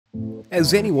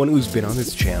As anyone who's been on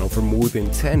this channel for more than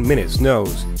 10 minutes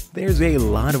knows, there's a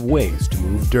lot of ways to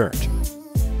move dirt.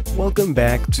 Welcome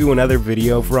back to another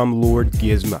video from Lord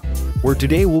Gizmo, where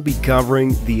today we'll be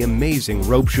covering the amazing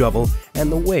rope shovel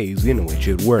and the ways in which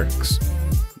it works.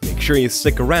 Make sure you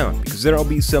stick around because there'll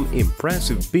be some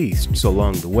impressive beasts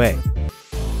along the way.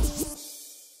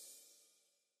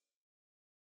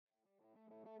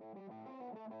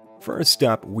 First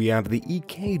up, we have the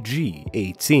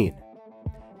EKG-18.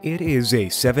 It is a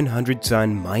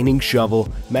 700-ton mining shovel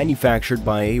manufactured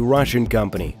by a Russian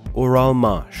company,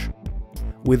 Uralmash.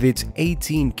 With its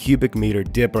 18 cubic meter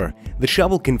dipper, the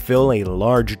shovel can fill a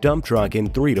large dump truck in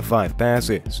 3 to 5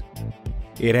 passes.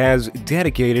 It has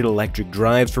dedicated electric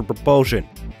drives for propulsion,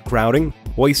 crowding,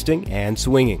 hoisting, and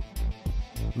swinging.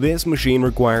 This machine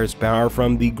requires power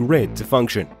from the grid to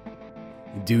function.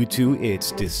 Due to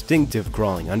its distinctive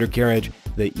crawling undercarriage,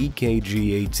 the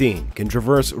EKG-18 can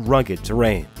traverse rugged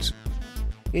terrains.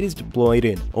 It is deployed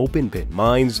in open-pit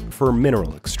mines for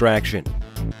mineral extraction.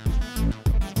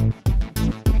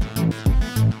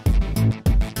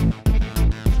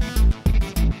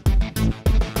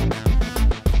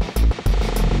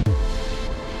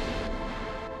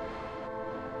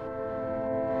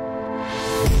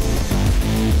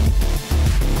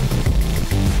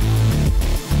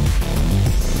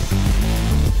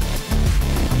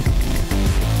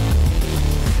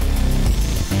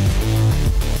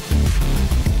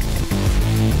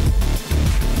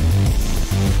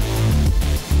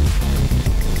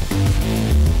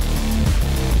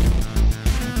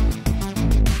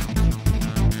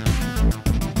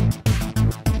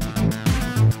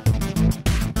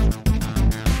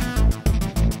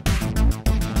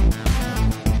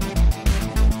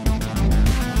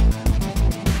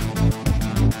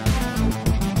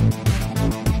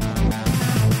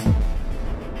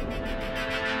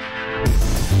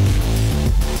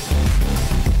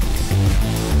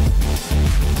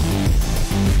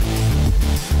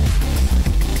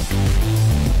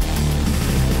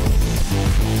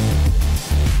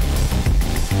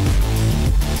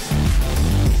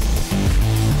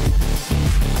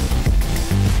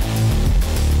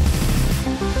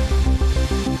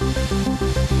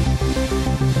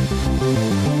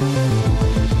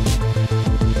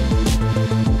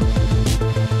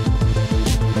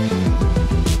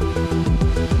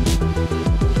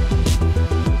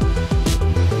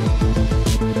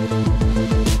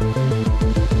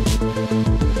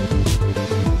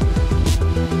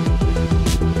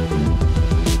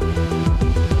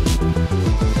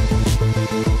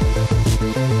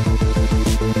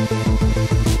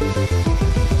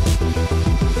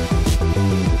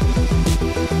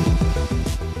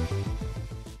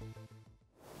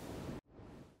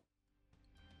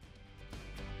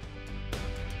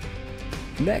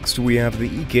 Next, we have the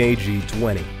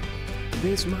EKG-20.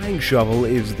 This mining shovel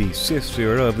is the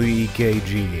sister of the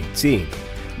EKG-18,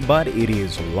 but it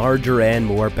is larger and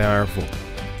more powerful.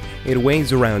 It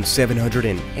weighs around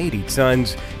 780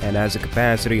 tons and has a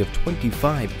capacity of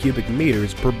 25 cubic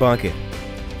meters per bucket.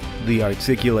 The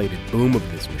articulated boom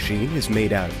of this machine is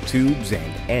made out of tubes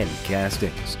and end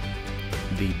castings.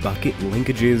 The bucket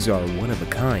linkages are one of a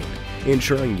kind,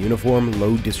 ensuring uniform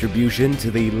load distribution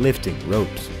to the lifting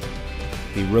ropes.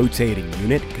 The rotating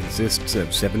unit consists of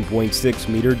 7.6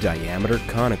 meter diameter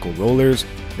conical rollers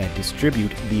that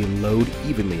distribute the load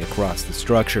evenly across the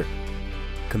structure.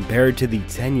 Compared to the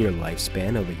 10-year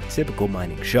lifespan of a typical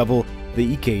mining shovel,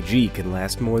 the EKG can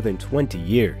last more than 20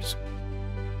 years.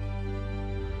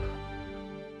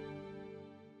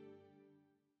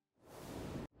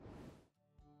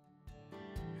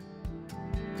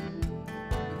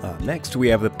 Next, we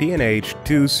have the P&H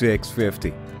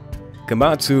 2650.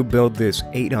 Komatsu built this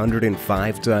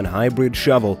 805-ton hybrid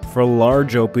shovel for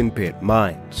large open-pit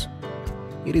mines.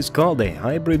 It is called a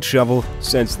hybrid shovel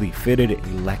since the fitted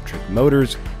electric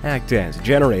motors act as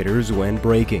generators when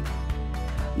braking.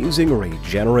 Using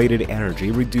regenerated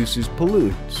energy reduces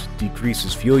pollutants,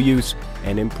 decreases fuel use,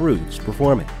 and improves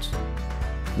performance.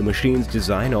 The machine's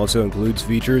design also includes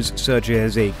features such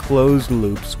as a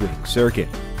closed-loop swing circuit,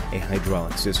 a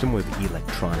hydraulic system with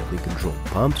electronically controlled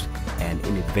pumps, and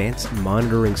an advanced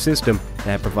monitoring system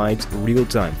that provides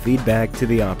real-time feedback to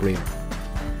the operator.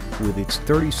 With its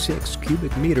 36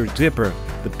 cubic meter dipper,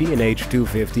 the P&H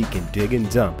 250 can dig and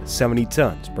dump 70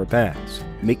 tons per pass,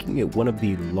 making it one of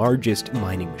the largest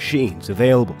mining machines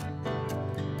available.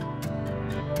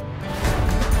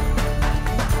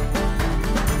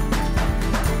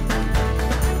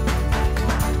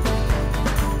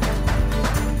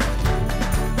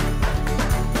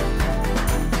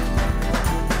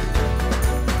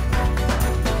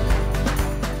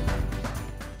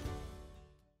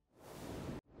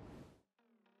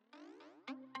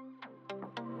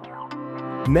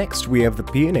 Next, we have the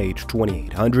P&H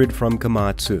 2800 from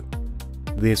Komatsu.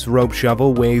 This rope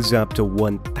shovel weighs up to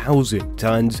 1,000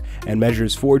 tons and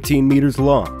measures 14 meters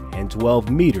long and 12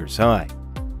 meters high.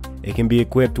 It can be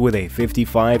equipped with a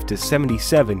 55 to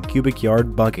 77 cubic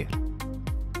yard bucket.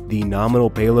 The nominal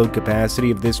payload capacity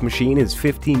of this machine is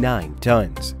 59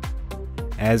 tons.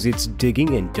 As its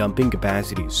digging and dumping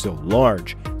capacity is so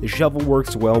large, the shovel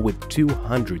works well with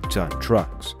 200-ton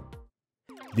trucks.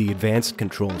 The advanced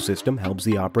control system helps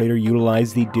the operator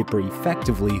utilize the dipper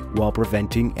effectively while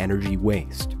preventing energy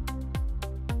waste.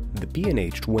 The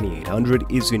P&H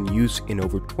 2800 is in use in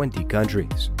over 20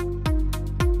 countries.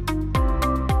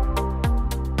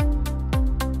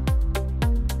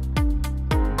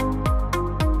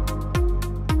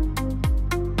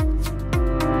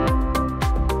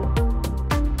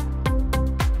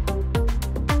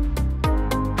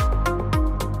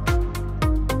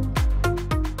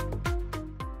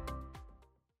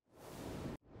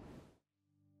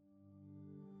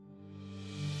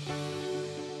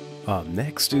 Up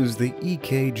next is the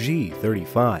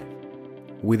EKG-35.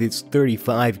 With its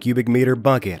 35 cubic meter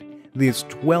bucket, this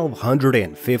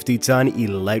 1,250-ton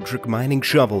electric mining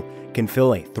shovel can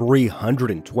fill a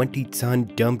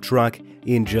 320-ton dump truck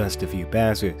in just a few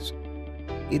passes.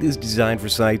 It is designed for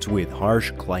sites with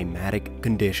harsh climatic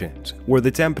conditions, where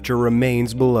the temperature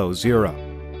remains below zero.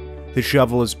 The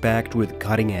shovel is packed with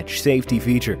cutting-edge safety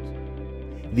features.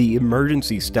 The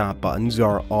emergency stop buttons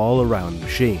are all around the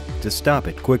machine to stop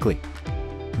it quickly.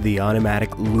 The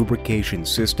automatic lubrication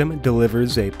system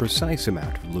delivers a precise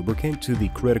amount of lubricant to the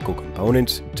critical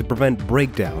components to prevent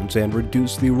breakdowns and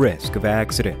reduce the risk of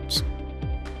accidents.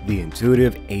 The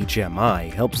intuitive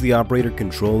HMI helps the operator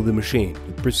control the machine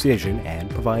with precision and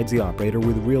provides the operator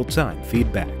with real-time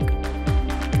feedback.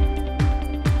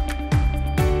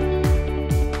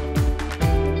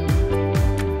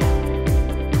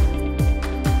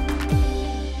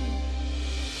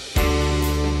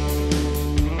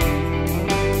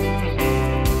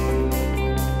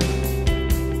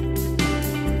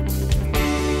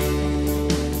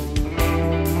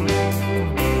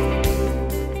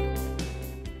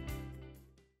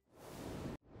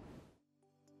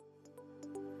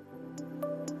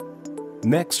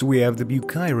 Next, we have the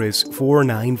Bucyrus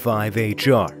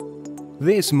 495HR.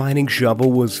 This mining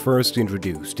shovel was first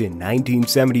introduced in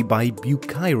 1970 by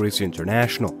Bucyrus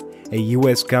International, a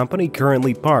U.S. company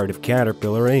currently part of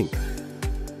Caterpillar Inc.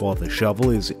 While the shovel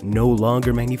is no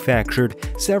longer manufactured,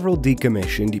 several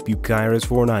decommissioned Bucyrus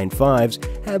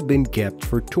 495s have been kept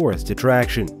for tourist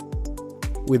attraction.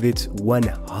 With its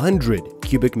 100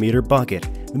 cubic meter bucket,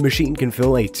 the machine can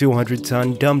fill a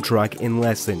 200-ton dump truck in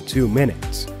less than 2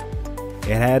 minutes.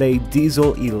 It had a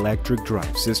diesel-electric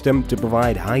drive system to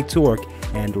provide high torque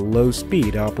and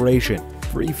low-speed operation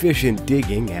for efficient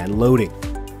digging and loading.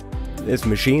 This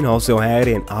machine also had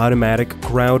an automatic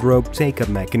crowd rope take-up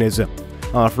mechanism,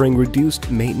 offering reduced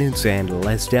maintenance and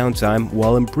less downtime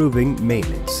while improving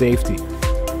maintenance safety.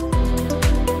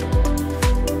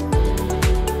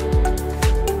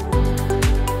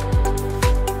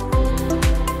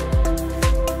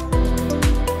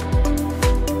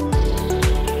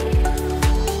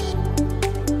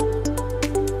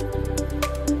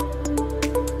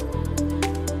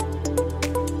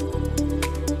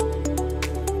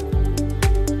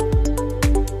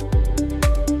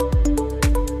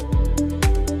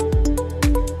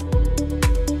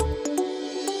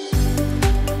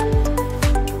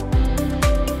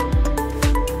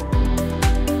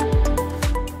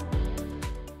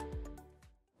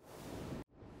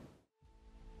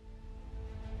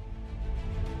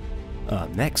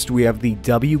 Next, we have the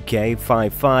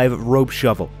WK55 rope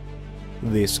shovel.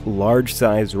 This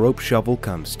large-size rope shovel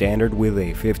comes standard with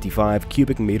a 55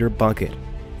 cubic meter bucket,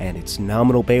 and its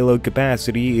nominal payload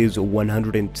capacity is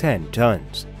 110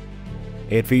 tons.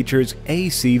 It features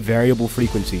AC variable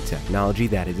frequency technology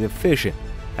that is efficient,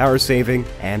 power-saving,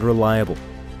 and reliable.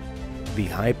 The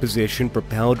high-position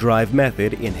propel drive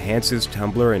method enhances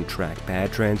tumbler and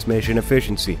trackpad transmission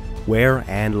efficiency, wear,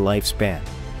 and lifespan.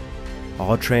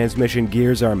 All transmission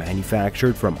gears are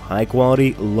manufactured from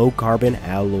high-quality, low-carbon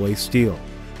alloy steel,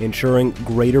 ensuring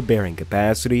greater bearing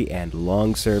capacity and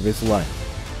long service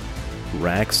life.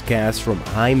 Racks cast from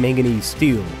high-manganese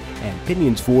steel and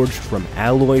pinions forged from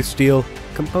alloy steel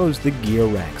compose the gear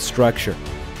rack structure.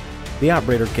 The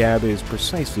operator cab is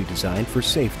precisely designed for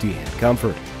safety and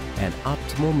comfort, and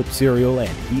optimal material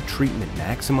and heat treatment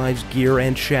maximize gear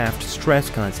and shaft stress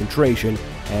concentration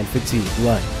and fatigue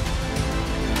life.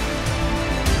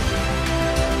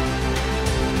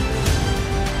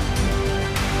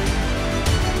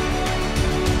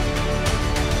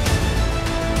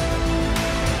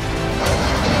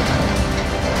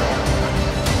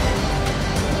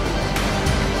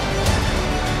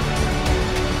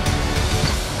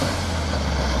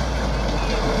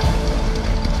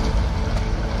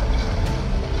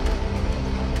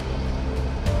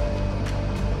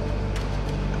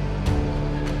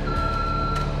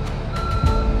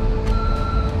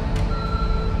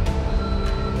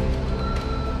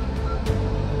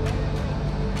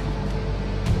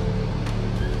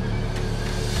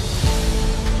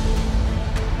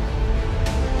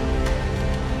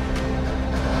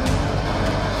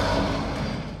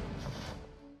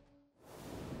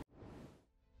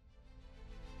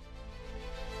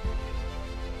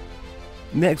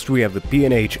 Next we have the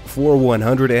P&H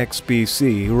 4100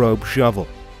 XPC rope shovel.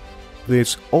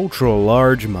 This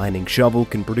ultra-large mining shovel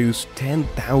can produce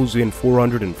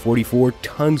 10,444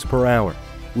 tons per hour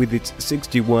with its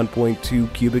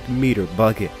 61.2 cubic meter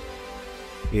bucket.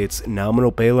 Its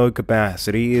nominal payload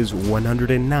capacity is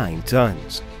 109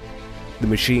 tons. The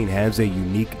machine has a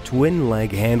unique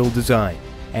twin-leg handle design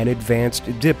and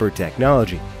advanced dipper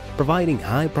technology, providing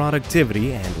high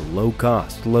productivity and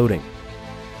low-cost loading.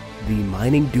 The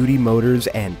mining duty motors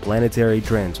and planetary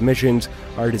transmissions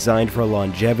are designed for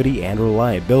longevity and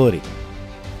reliability.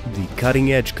 The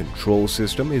cutting-edge control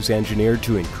system is engineered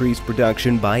to increase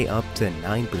production by up to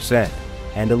 9%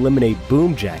 and eliminate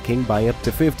boom jacking by up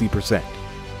to 50%.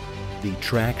 The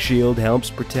track shield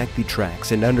helps protect the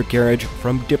tracks and undercarriage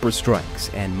from dipper strikes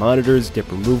and monitors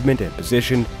dipper movement and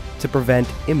position to prevent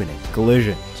imminent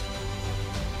collisions.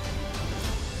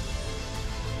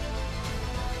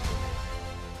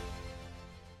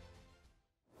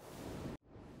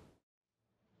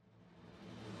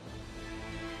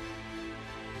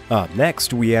 Up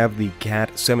next, we have the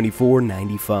CAT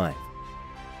 7495.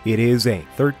 It is a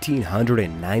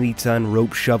 1,390-ton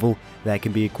rope shovel that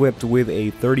can be equipped with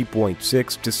a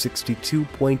 30.6 to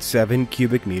 62.7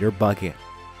 cubic meter bucket.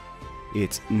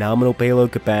 Its nominal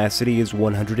payload capacity is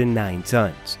 109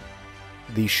 tons.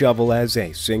 The shovel has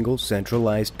a single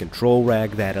centralized control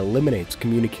rack that eliminates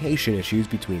communication issues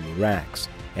between the racks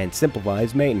and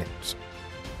simplifies maintenance.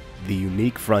 The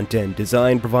unique front-end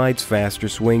design provides faster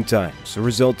swing times,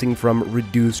 resulting from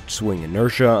reduced swing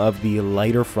inertia of the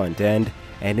lighter front end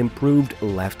and improved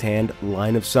left-hand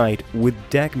line of sight with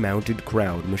deck-mounted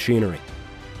crowd machinery.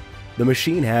 The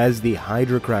machine has the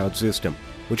Hydra crowd system,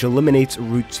 which eliminates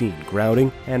routine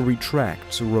crowding and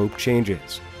retracts rope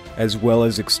changes, as well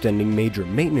as extending major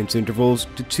maintenance intervals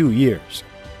to 2 years.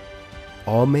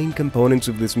 All main components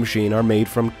of this machine are made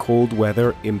from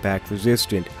cold-weather,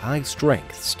 impact-resistant,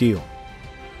 high-strength steel.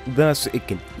 Thus, it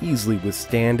can easily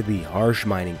withstand the harsh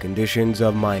mining conditions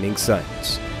of mining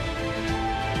sites.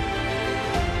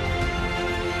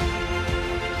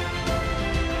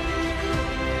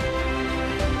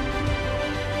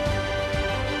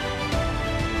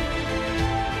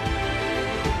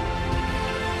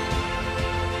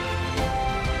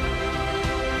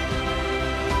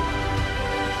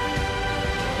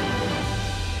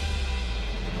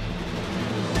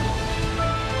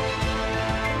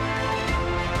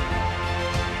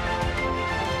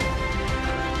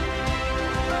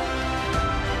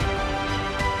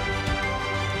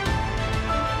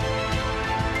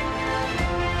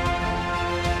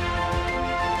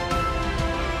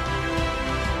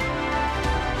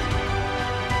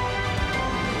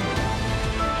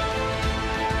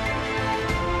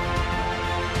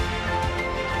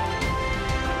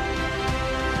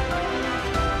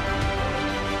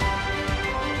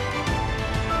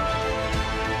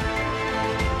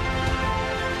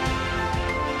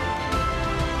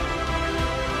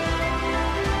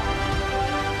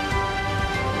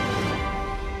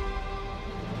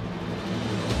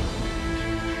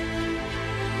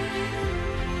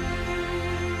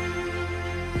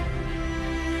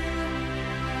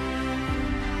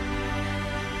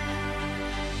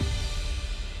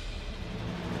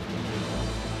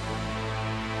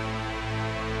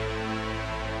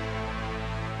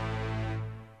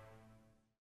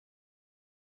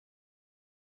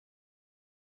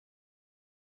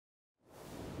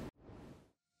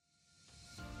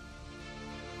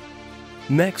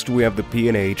 Next, we have the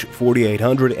P&H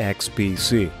 4800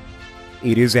 XPC.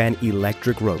 It is an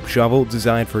electric rope shovel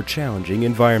designed for challenging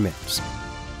environments.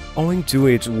 Owing to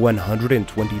its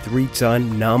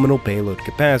 123-ton nominal payload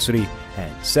capacity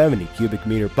and 70 cubic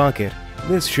meter bucket,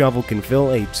 this shovel can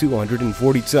fill a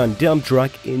 240-ton dump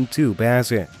truck in 2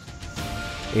 passes.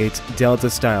 Its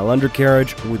Delta-style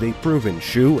undercarriage with a proven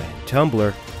shoe and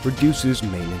tumbler reduces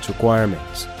maintenance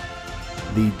requirements.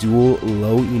 The dual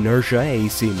low-inertia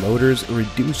AC motors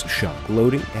reduce shock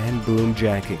loading and boom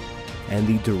jacking, and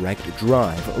the direct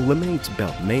drive eliminates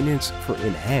belt maintenance for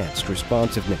enhanced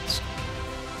responsiveness.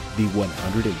 The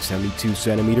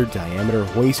 172cm diameter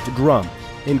hoist drum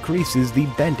increases the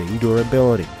bending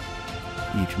durability.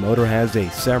 Each motor has a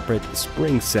separate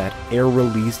spring-set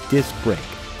air-release disc brake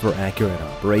for accurate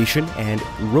operation and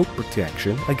rope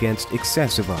protection against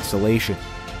excessive oscillation.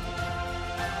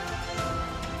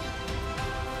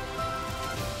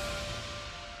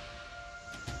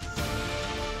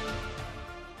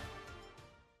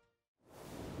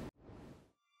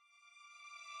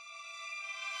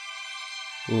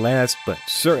 Last but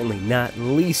certainly not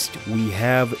least, we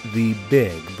have the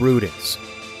big BRUTUS.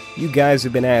 You guys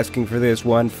have been asking for this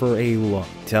one for a long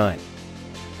time.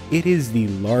 It is the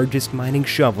largest mining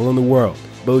shovel in the world,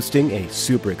 boasting a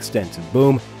super extensive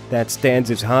boom that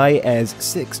stands as high as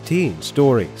 16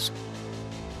 stories.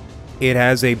 It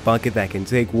has a bucket that can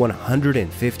take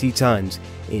 150 tons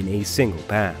in a single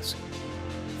pass.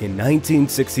 In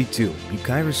 1962,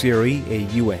 Bucyrus,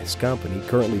 a U.S. company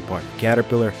currently part of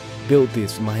Caterpillar, built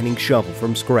this mining shovel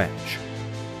from scratch.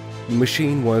 The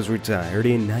machine was retired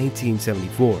in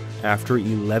 1974 after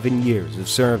 11 years of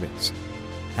service.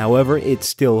 However, it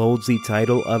still holds the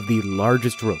title of the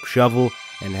largest rope shovel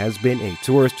and has been a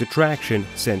tourist attraction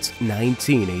since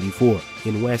 1984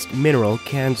 in West Mineral,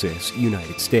 Kansas,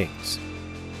 United States.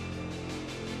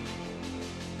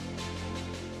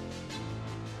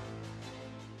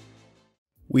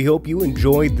 We hope you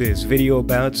enjoyed this video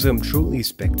about some truly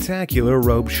spectacular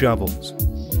rope shovels.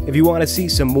 If you want to see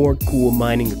some more cool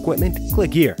mining equipment,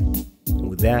 click here.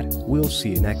 With that, we'll see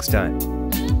you next time.